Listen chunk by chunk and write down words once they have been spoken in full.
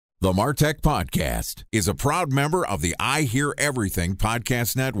The MarTech Podcast is a proud member of the I Hear Everything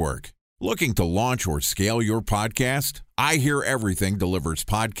Podcast Network. Looking to launch or scale your podcast? I Hear Everything delivers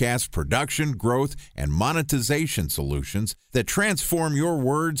podcast production, growth, and monetization solutions that transform your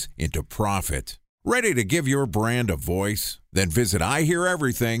words into profit. Ready to give your brand a voice? Then visit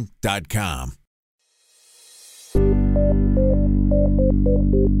iheareverything.com.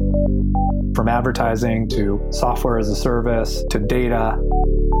 From advertising to software as a service to data.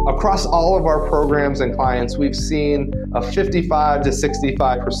 Across all of our programs and clients, we've seen a 55 to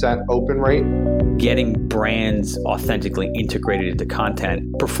 65% open rate. Getting brands authentically integrated into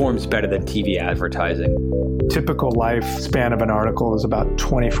content performs better than TV advertising. Typical lifespan of an article is about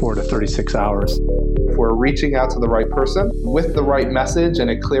 24 to 36 hours. If we're reaching out to the right person with the right message and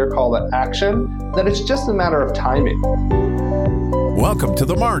a clear call to action, then it's just a matter of timing. Welcome to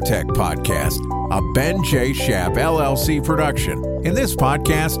the MarTech Podcast, a Ben J. Schaap LLC production. In this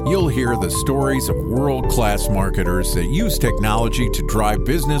podcast, you'll hear the stories of world-class marketers that use technology to drive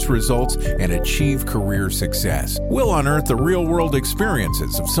business results and achieve career success. We'll unearth the real-world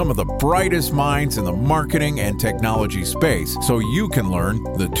experiences of some of the brightest minds in the marketing and technology space so you can learn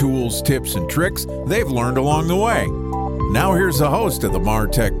the tools, tips, and tricks they've learned along the way. Now here's the host of the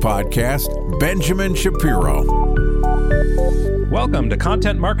MarTech Podcast, Benjamin Shapiro. Welcome to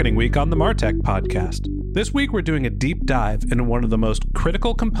Content Marketing Week on the MarTech Podcast. This week, we're doing a deep dive into one of the most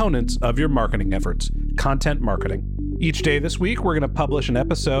critical components of your marketing efforts, content marketing. Each day this week, we're going to publish an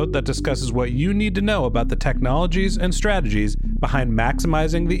episode that discusses what you need to know about the technologies and strategies behind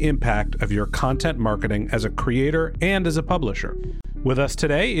maximizing the impact of your content marketing as a creator and as a publisher. With us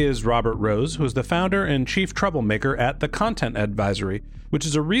today is Robert Rose, who is the founder and chief troublemaker at The Content Advisory, which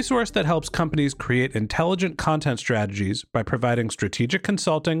is a resource that helps companies create intelligent content strategies by providing strategic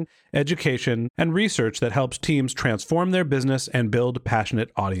consulting, education, and research that helps teams transform their business and build passionate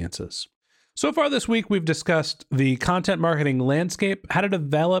audiences. So far this week, we've discussed the content marketing landscape, how to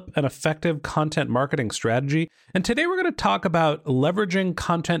develop an effective content marketing strategy, and today we're going to talk about leveraging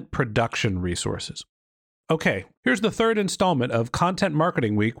content production resources. Okay, here's the third installment of Content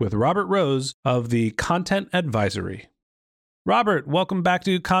Marketing Week with Robert Rose of the Content Advisory. Robert, welcome back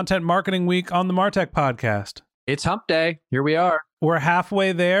to Content Marketing Week on the MarTech Podcast. It's hump day. Here we are. We're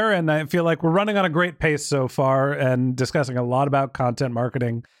halfway there, and I feel like we're running on a great pace so far and discussing a lot about content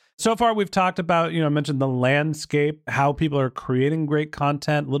marketing. So far, we've talked about, mentioned the landscape, how people are creating great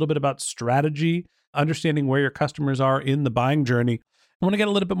content, a little bit about strategy, understanding where your customers are in the buying journey. I want to get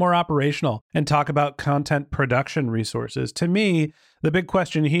a little bit more operational and talk about content production resources. To me, the big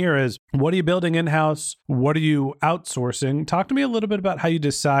question here is, what are you building in-house? What are you outsourcing? Talk to me a little bit about how you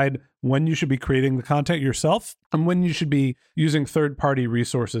decide when you should be creating the content yourself and when you should be using third-party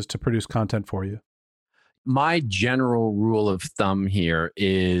resources to produce content for you. My general rule of thumb here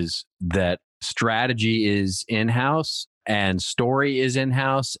is that strategy is in-house and story is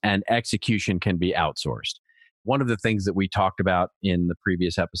in-house and execution can be outsourced. One of the things that we talked about in the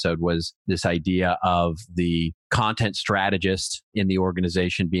previous episode was this idea of the content strategist in the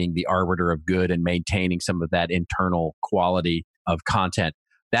organization being the arbiter of good and maintaining some of that internal quality of content.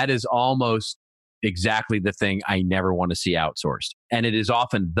 That is almost exactly the thing I never want to see outsourced. And it is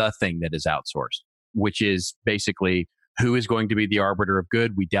often the thing that is outsourced, which is basically who is going to be the arbiter of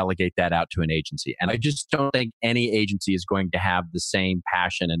good. We delegate that out to an agency. And I just don't think any agency is going to have the same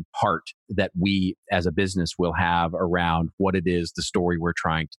passion and heart that we as a business will have around what it is, the story we're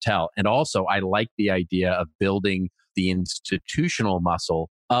trying to tell. And also, I like the idea of building the institutional muscle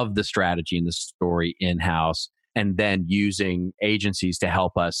of the strategy and the story in-house, and then using agencies to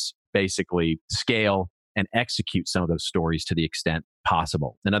help us basically scale and execute some of those stories to the extent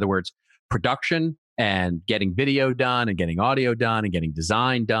possible. In other words, production and getting video done and getting audio done and getting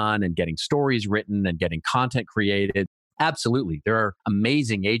design done and getting stories written and getting content created. Absolutely. There are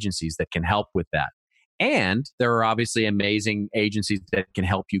amazing agencies that can help with that. And there are obviously amazing agencies that can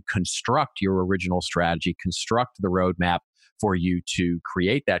help you construct your original strategy, construct the roadmap for you to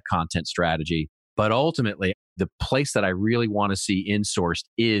create that content strategy. But ultimately, the place that I really want to see insourced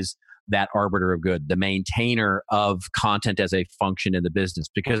is that arbiter of good, the maintainer of content as a function in the business,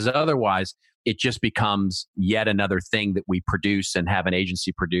 because otherwise it just becomes yet another thing that we produce and have an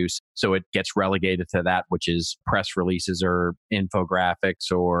agency produce. So it gets relegated to that, which is press releases or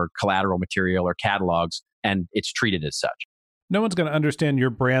infographics or collateral material or catalogs, and it's treated as such. No one's going to understand your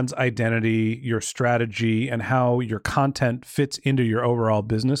brand's identity, your strategy, and how your content fits into your overall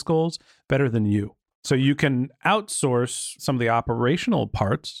business goals better than you. So you can outsource some of the operational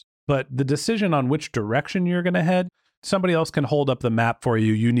parts, but the decision on which direction you're going to head, somebody else can hold up the map for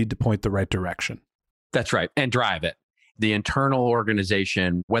you. You need to point the right direction. That's right. And drive it. The internal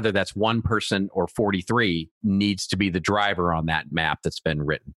organization, whether that's one person or 43, needs to be the driver on that map that's been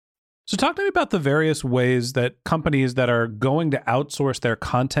written. So talk to me about the various ways that companies that are going to outsource their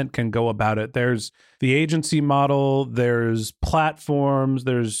content can go about it. There's the agency model, there's platforms,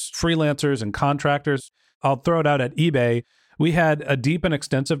 there's freelancers and contractors. I'll throw it out at eBay. We had a deep and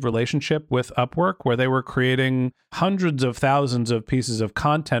extensive relationship with Upwork where they were creating hundreds of thousands of pieces of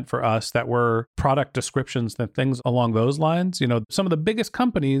content for us that were product descriptions and things along those lines. You know, some of the biggest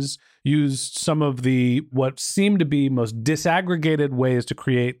companies used some of the what seemed to be most disaggregated ways to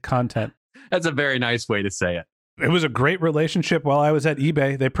create content. That's a very nice way to say it. It was a great relationship while I was at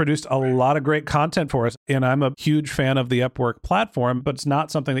eBay. They produced a lot of great content for us. And I'm a huge fan of the Upwork platform, but it's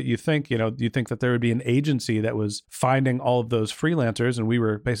not something that you think that there would be an agency that was finding all of those freelancers and we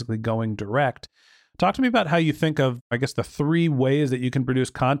were basically going direct. Talk to me about how you think of, I guess, the three ways that you can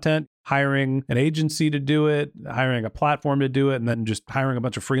produce content: hiring an agency to do it, hiring a platform to do it, and then just hiring a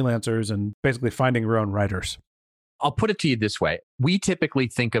bunch of freelancers and basically finding your own writers. I'll put it to you this way. We typically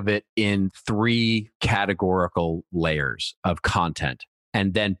think of it in three categorical layers of content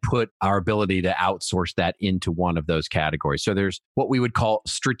and then put our ability to outsource that into one of those categories. So there's what we would call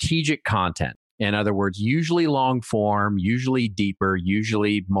strategic content. In other words, usually long form, usually deeper,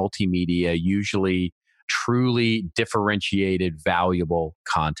 usually multimedia, usually truly differentiated, valuable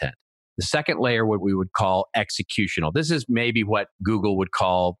content. The second layer, what we would call executional. This is maybe what Google would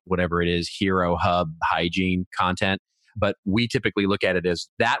call whatever it is, hero, hub, hygiene content. But we typically look at it as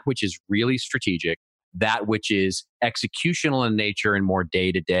that which is really strategic, that which is executional in nature and more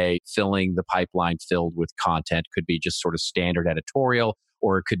day-to-day, filling the pipeline filled with content. Could be just sort of standard editorial,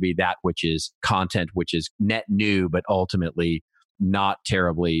 or it could be that which is content which is net new, but ultimately not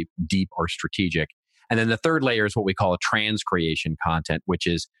terribly deep or strategic. And then the third layer is what we call a transcreation content, which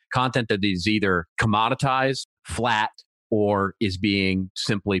is content that is either commoditized, flat, or is being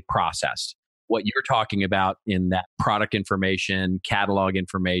simply processed. What you're talking about in that product information, catalog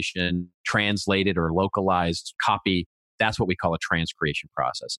information, translated or localized copy, that's what we call a transcreation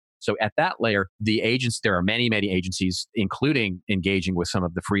process. So at that layer, there are many, many agencies, including engaging with some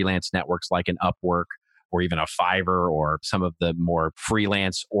of the freelance networks like an Upwork, or even a Fiverr, or some of the more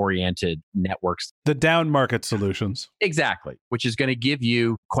freelance-oriented networks. The down market solutions. Exactly, which is going to give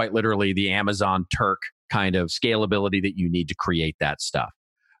you quite literally the Amazon Turk kind of scalability that you need to create that stuff.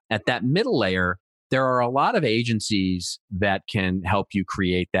 At that middle layer, there are a lot of agencies that can help you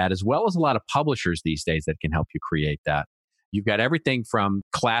create that, as well as a lot of publishers these days that can help you create that. You've got everything from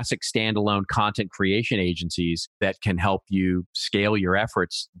classic standalone content creation agencies that can help you scale your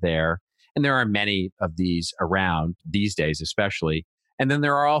efforts there. And there are many of these around these days, especially. And then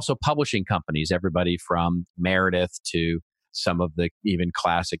there are also publishing companies, everybody from Meredith to some of the even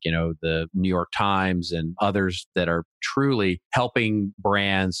classic, the New York Times and others that are truly helping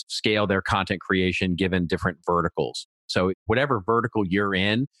brands scale their content creation given different verticals. So whatever vertical you're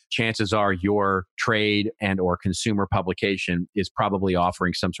in, chances are your trade and or consumer publication is probably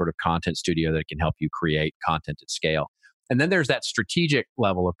offering some sort of content studio that can help you create content at scale. And then there's that strategic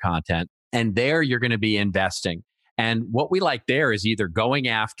level of content. And there you're going to be investing. And what we like there is either going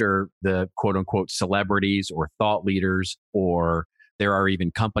after the quote unquote celebrities or thought leaders, or there are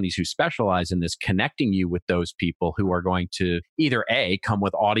even companies who specialize in this, connecting you with those people who are going to either A, come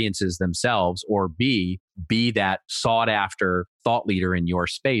with audiences themselves, or B, be that sought after thought leader in your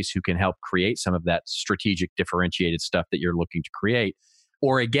space who can help create some of that strategic differentiated stuff that you're looking to create.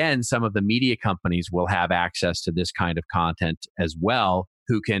 Or again, some of the media companies will have access to this kind of content as well,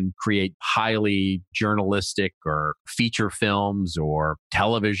 who can create highly journalistic or feature films or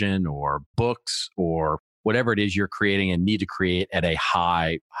television or books or whatever it is you're creating and need to create at a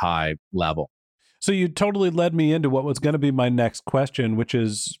high level. So you totally led me into what was going to be my next question, which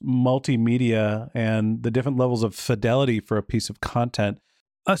is multimedia and the different levels of fidelity for a piece of content.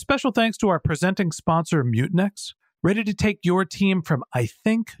 A special thanks to our presenting sponsor, Mutinex. Ready to take your team from I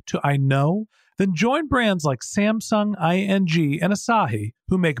think to I know? Then join brands like Samsung, ING, and Asahi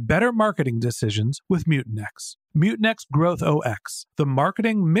who make better marketing decisions with Mutinex. Mutinex Growth OX, the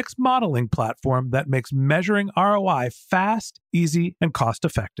marketing mix modeling platform that makes measuring ROI fast, easy, and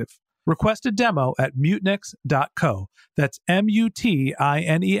cost-effective. Request a demo at mutinex.co. That's MUTINEX.co.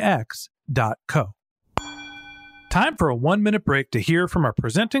 Time for a 1-minute break to hear from our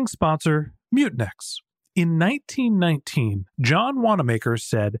presenting sponsor, Mutinex. In 1919, John Wanamaker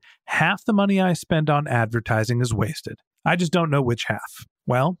said, "Half the money I spend on advertising is wasted. I just don't know which half."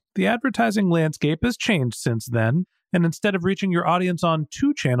 Well, the advertising landscape has changed since then, and instead of reaching your audience on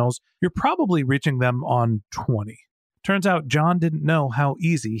 2 channels, you're probably reaching them on 20. Turns out John didn't know how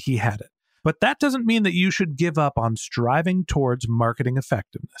easy he had it. But that doesn't mean that you should give up on striving towards marketing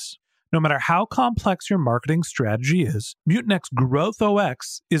effectiveness. No matter how complex your marketing strategy is, Mutinex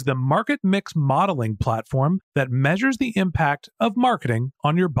GrowthOS is the market mix modeling platform that measures the impact of marketing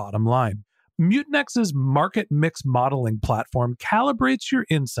on your bottom line. Mutinex's market mix modeling platform calibrates your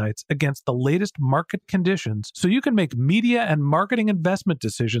insights against the latest market conditions so you can make media and marketing investment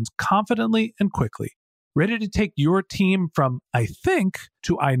decisions confidently and quickly. Ready to take your team from I think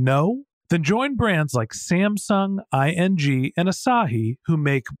to I know? Then join brands like Samsung, ING, and Asahi who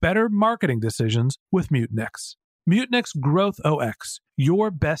make better marketing decisions with Mutinex. Mutinex GrowthOS. Your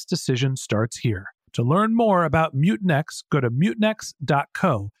best decision starts here. To learn more about Mutinex, go to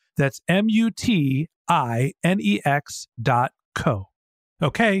mutinex.co. That's MUTINEX.co.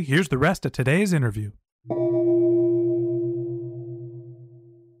 Okay, here's the rest of today's interview.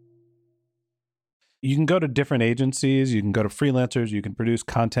 You can go to different agencies, you can go to freelancers, you can produce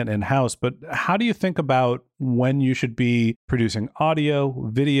content in-house, but how do you think about when you should be producing audio,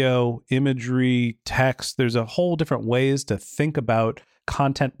 video, imagery, text? There's a whole different ways to think about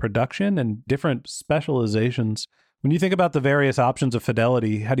content production and different specializations. When you think about the various options of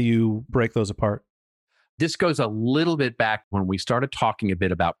fidelity, how do you break those apart? This goes a little bit back when we started talking a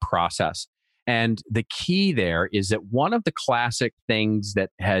bit about process. And the key there is that one of the classic things that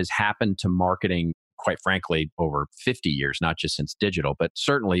has happened to marketing, quite frankly, over 50 years, not just since digital, but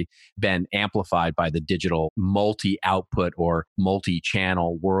certainly been amplified by the digital multi-output or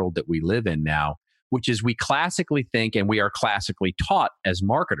multi-channel world that we live in now, which is we classically think, and we are classically taught as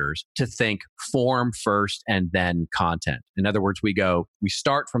marketers to think form first and then content. In other words, we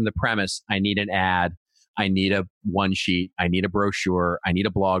start from the premise, I need an ad, I need a one sheet, I need a brochure, I need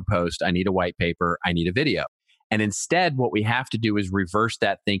a blog post, I need a white paper, I need a video. And instead, what we have to do is reverse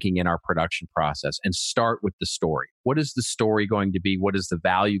that thinking in our production process and start with the story. What is the story going to be? What is the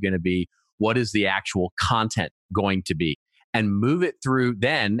value going to be? What is the actual content going to be? And move it through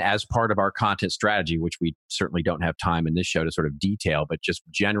then as part of our content strategy, which we certainly don't have time in this show to sort of detail, but just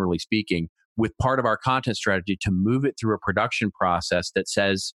generally speaking, with part of our content strategy to move it through a production process that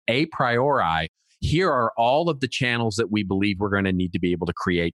says, a priori, here are all of the channels that we believe we're going to need to be able to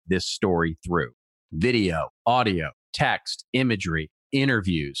create this story through. Video, audio, text, imagery,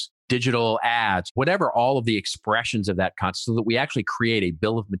 interviews, digital ads, whatever all of the expressions of that content, so that we actually create a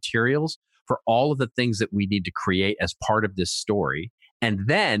bill of materials for all of the things that we need to create as part of this story, and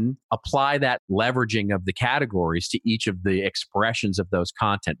then apply that leveraging of the categories to each of the expressions of those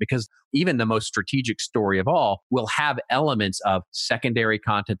content. Because even the most strategic story of all will have elements of secondary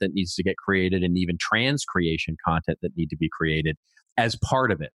content that needs to get created and even trans creation content that need to be created as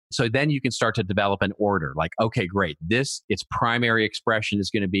part of it. So then you can start to develop an order like, okay, great. Its primary expression is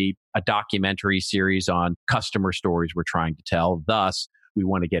going to be a documentary series on customer stories we're trying to tell. Thus, we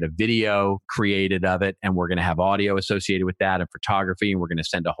want to get a video created of it, and we're going to have audio associated with that and photography, and we're going to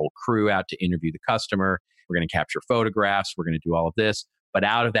send a whole crew out to interview the customer. We're going to capture photographs. We're going to do all of this. But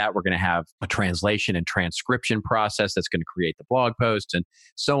out of that, we're going to have a translation and transcription process that's going to create the blog post and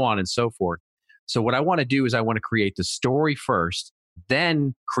so on and so forth. So what I want to do is I want to create the story first,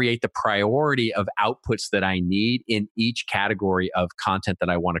 then create the priority of outputs that I need in each category of content that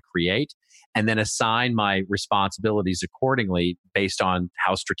I want to create, and then assign my responsibilities accordingly based on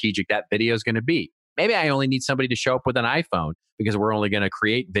how strategic that video is going to be. Maybe I only need somebody to show up with an iPhone because we're only going to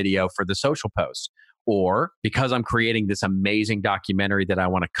create video for the social posts. Or because I'm creating this amazing documentary that I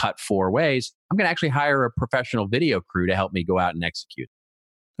want to cut 4 ways, I'm going to actually hire a professional video crew to help me go out and execute.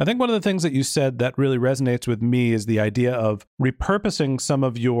 I think one of the things that you said that really resonates with me is the idea of repurposing some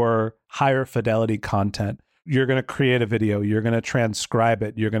of your higher fidelity content. You're going to create a video, you're going to transcribe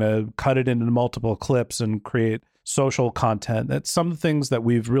it, you're going to cut it into multiple clips and create social content. That's some of the things that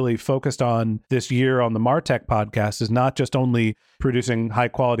we've really focused on this year on the MarTech podcast, is not just only producing high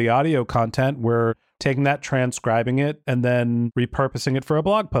quality audio content. We're taking that, transcribing it, and then repurposing it for a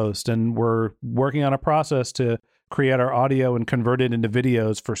blog post. And we're working on a process to create our audio and convert it into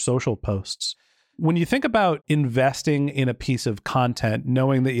videos for social posts. When you think about investing in a piece of content,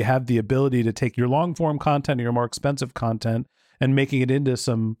 knowing that you have the ability to take your long form content or your more expensive content and making it into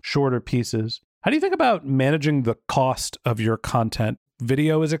some shorter pieces, how do you think about managing the cost of your content?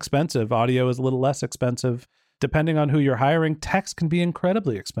 Video is expensive. Audio is a little less expensive. Depending on who you're hiring, text can be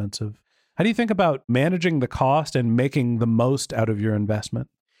incredibly expensive. How do you think about managing the cost and making the most out of your investment?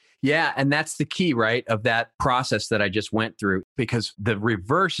 Yeah, and that's the key, right, of that process that I just went through, because the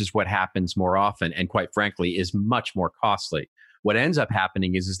reverse is what happens more often and quite frankly is much more costly. What ends up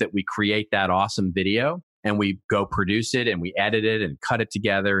happening is that we create that awesome video and we go produce it and we edit it and cut it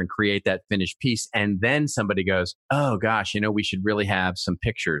together and create that finished piece. And then somebody goes, oh gosh, we should really have some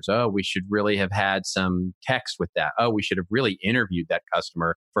pictures. Oh, we should really have had some text with that. Oh, we should have really interviewed that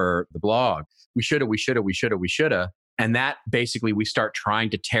customer for the blog. We shoulda. And that basically, we start trying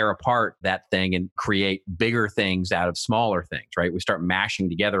to tear apart that thing and create bigger things out of smaller things, right? We start mashing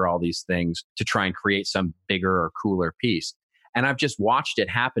together all these things to try and create some bigger or cooler piece. And I've just watched it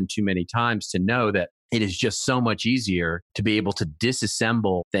happen too many times to know that it is just so much easier to be able to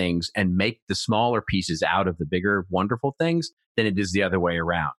disassemble things and make the smaller pieces out of the bigger, wonderful things than it is the other way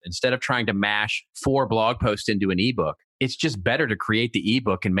around. Instead of trying to mash 4 blog posts into an ebook, it's just better to create the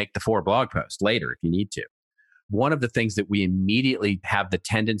ebook and make the 4 blog posts later if you need to. One of the things that we immediately have the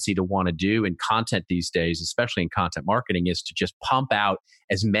tendency to want to do in content these days, especially in content marketing, is to just pump out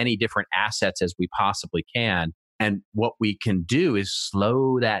as many different assets as we possibly can. And what we can do is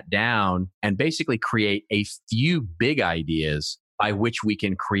slow that down and basically create a few big ideas by which we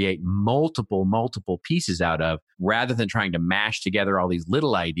can create multiple pieces out of, rather than trying to mash together all these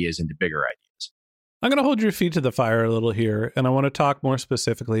little ideas into bigger ideas. I'm going to hold your feet to the fire a little here, and I want to talk more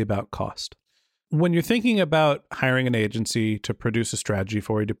specifically about cost. When you're thinking about hiring an agency to produce a strategy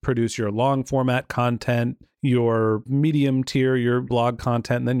for you, to produce your long format content, your medium tier, your blog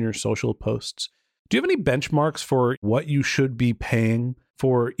content, and then your social posts, do you have any benchmarks for what you should be paying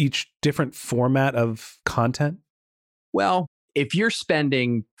for each different format of content? Well, if you're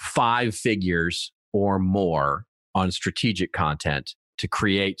spending 5 figures or more on strategic content to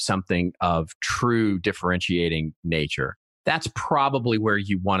create something of true differentiating nature, that's probably where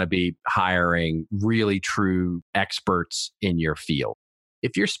you want to be hiring really true experts in your field.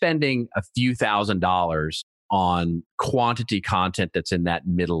 If you're spending a few $1,000s on quantity content that's in that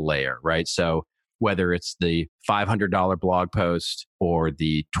middle layer, right? So whether it's the $500 blog post or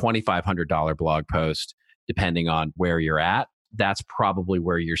the $2,500 blog post, depending on where you're at, that's probably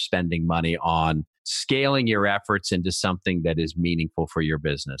where you're spending money on scaling your efforts into something that is meaningful for your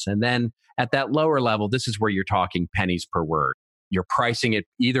business. And then at that lower level, this is where you're talking pennies per word. You're pricing it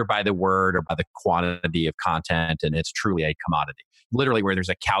either by the word or by the quantity of content, and it's truly a commodity. Literally where there's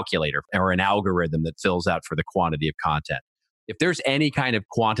a calculator or an algorithm that fills out for the quantity of content. If there's any kind of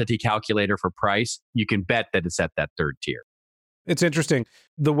quantity calculator for price, you can bet that it's at that third tier. It's interesting.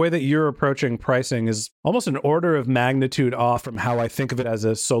 The way that you're approaching pricing is almost an order of magnitude off from how I think of it as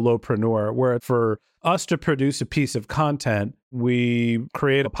a solopreneur, where for us to produce a piece of content, we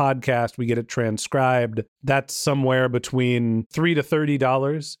create a podcast, we get it transcribed. That's somewhere between $3 to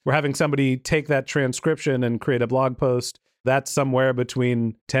 $30. We're having somebody take that transcription and create a blog post. That's somewhere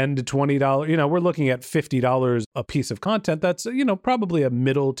between $10 to $20. We're looking at $50 a piece of content. That's, probably a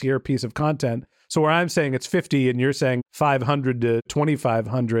middle tier piece of content. So where I'm saying it's 50 and you're saying 500 to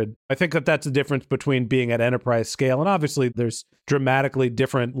 2,500, I think that that's the difference between being at enterprise scale. And obviously there's dramatically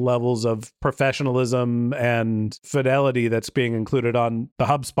different levels of professionalism and fidelity that's being included on the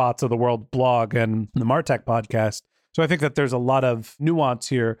HubSpots of the world blog and the Martech podcast. So I think that there's a lot of nuance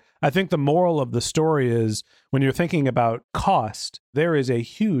here. I think the moral of the story is when you're thinking about cost, there is a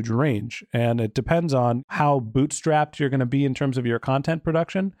huge range, and it depends on how bootstrapped you're going to be in terms of your content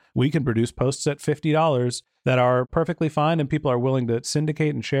production. We can produce posts at $50 that are perfectly fine, and people are willing to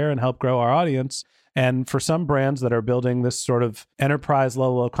syndicate and share and help grow our audience. And for some brands that are building this sort of enterprise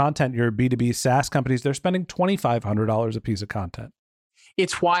level of content, your B2B SaaS companies, they're spending $2,500 a piece of content.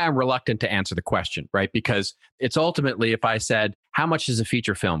 It's why I'm reluctant to answer the question, right? Because it's ultimately, if I said, how much does a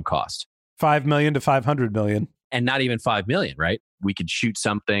feature film cost? $5 million to $500 million. And not even 5 million, right? We could shoot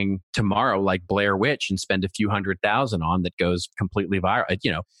something tomorrow like Blair Witch and spend a few $100,000 on that goes completely viral.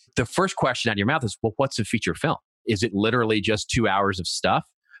 The first question out of your mouth is, well, what's a feature film? Is it literally just 2 hours of stuff?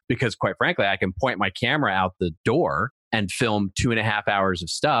 Because quite frankly, I can point my camera out the door and film 2.5 hours of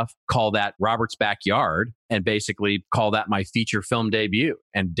stuff, call that Robert's Backyard, and basically call that my feature film debut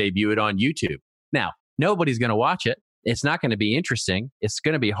and debut it on YouTube. Now, nobody's going to watch it. It's not going to be interesting. It's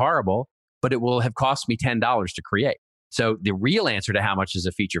going to be horrible, but it will have cost me $10 to create. So the real answer to how much does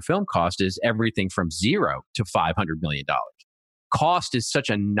a feature film cost is everything from $0 to $500 million. Cost is such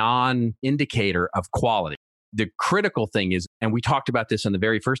a non-indicator of quality. The critical thing is, and we talked about this in the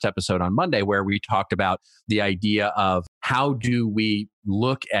very first episode on Monday, where we talked about the idea of how do we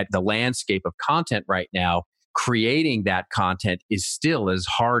look at the landscape of content right now. Creating that content is still as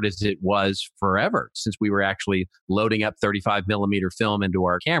hard as it was forever since we were actually loading up 35 millimeter film into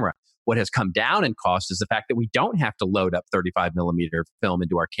our camera. What has come down in cost is the fact that we don't have to load up 35 millimeter film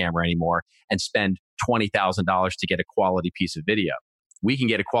into our camera anymore and spend $20,000 to get a quality piece of video. We can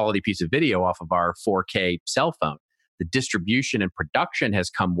get a quality piece of video off of our 4K cell phone. the distribution and production has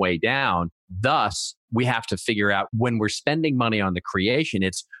come way down. Thus, we have to figure out when we're spending money on the creation,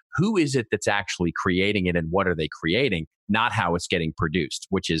 it's who is it that's actually creating it and what are they creating, not how it's getting produced,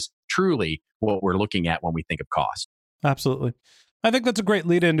 which is truly what we're looking at when we think of cost. Absolutely. I think that's a great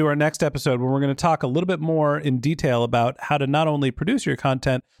lead into our next episode where we're going to talk a little bit more in detail about how to not only produce your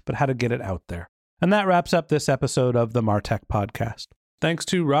content, but how to get it out there. And that wraps up this episode of the Martech Podcast. Thanks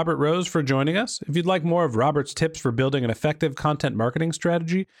to Robert Rose for joining us. If you'd like more of Robert's tips for building an effective content marketing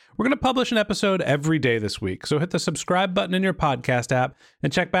strategy, we're going to publish an episode every day this week. So hit the subscribe button in your podcast app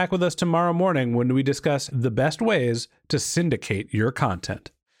and check back with us tomorrow morning when we discuss the best ways to syndicate your content.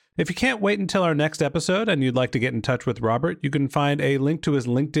 If you can't wait until our next episode and you'd like to get in touch with Robert, you can find a link to his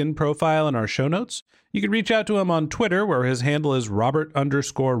LinkedIn profile in our show notes. You can reach out to him on Twitter, where his handle is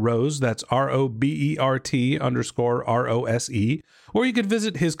Robert_Rose. That's ROBERT_ROSE. Or you could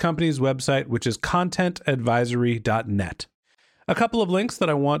visit his company's website, which is contentadvisory.net. A couple of links that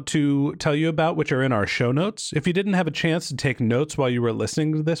I want to tell you about, which are in our show notes. If you didn't have a chance to take notes while you were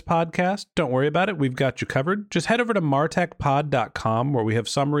listening to this podcast, don't worry about it. We've got you covered. Just head over to martechpod.com, where we have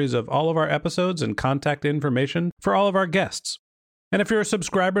summaries of all of our episodes and contact information for all of our guests. And if you're a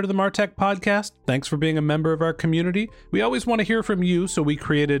subscriber to the Martech Podcast, thanks for being a member of our community. We always want to hear from you, so we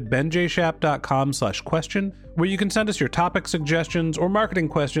created benjshap.com/question, where you can send us your topic suggestions or marketing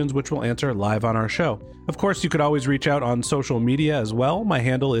questions, which we'll answer live on our show. Of course, you could always reach out on social media as well. My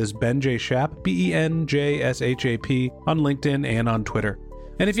handle is benjshap, BENJSHAP, on LinkedIn and on Twitter.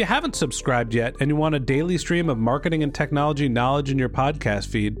 And if you haven't subscribed yet and you want a daily stream of marketing and technology knowledge in your podcast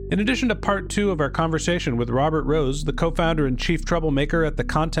feed, in addition to part 2 of our conversation with Robert Rose, the co-founder and chief troublemaker at the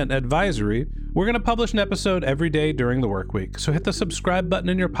Content Advisory, we're going to publish an episode every day during the work week. So hit the subscribe button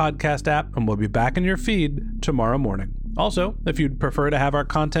in your podcast app and we'll be back in your feed tomorrow morning. Also, if you'd prefer to have our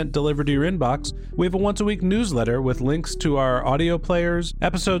content delivered to your inbox, we have a once-a-week newsletter with links to our audio players,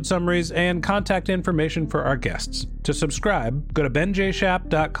 episode summaries, and contact information for our guests. To subscribe, go to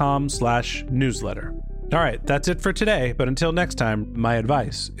benjshap.com/newsletter. All right, that's it for today, but until next time, my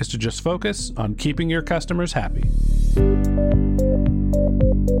advice is to just focus on keeping your customers happy.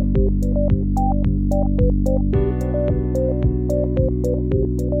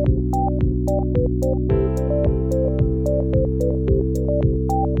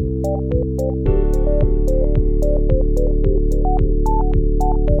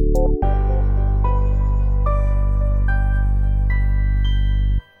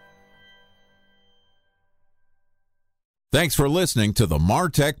 Thanks for listening to the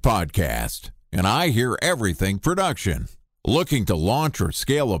Martech Podcast, and I Hear Everything production. Looking to launch or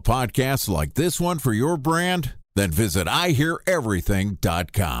scale a podcast like this one for your brand? Then visit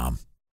iheareverything.com.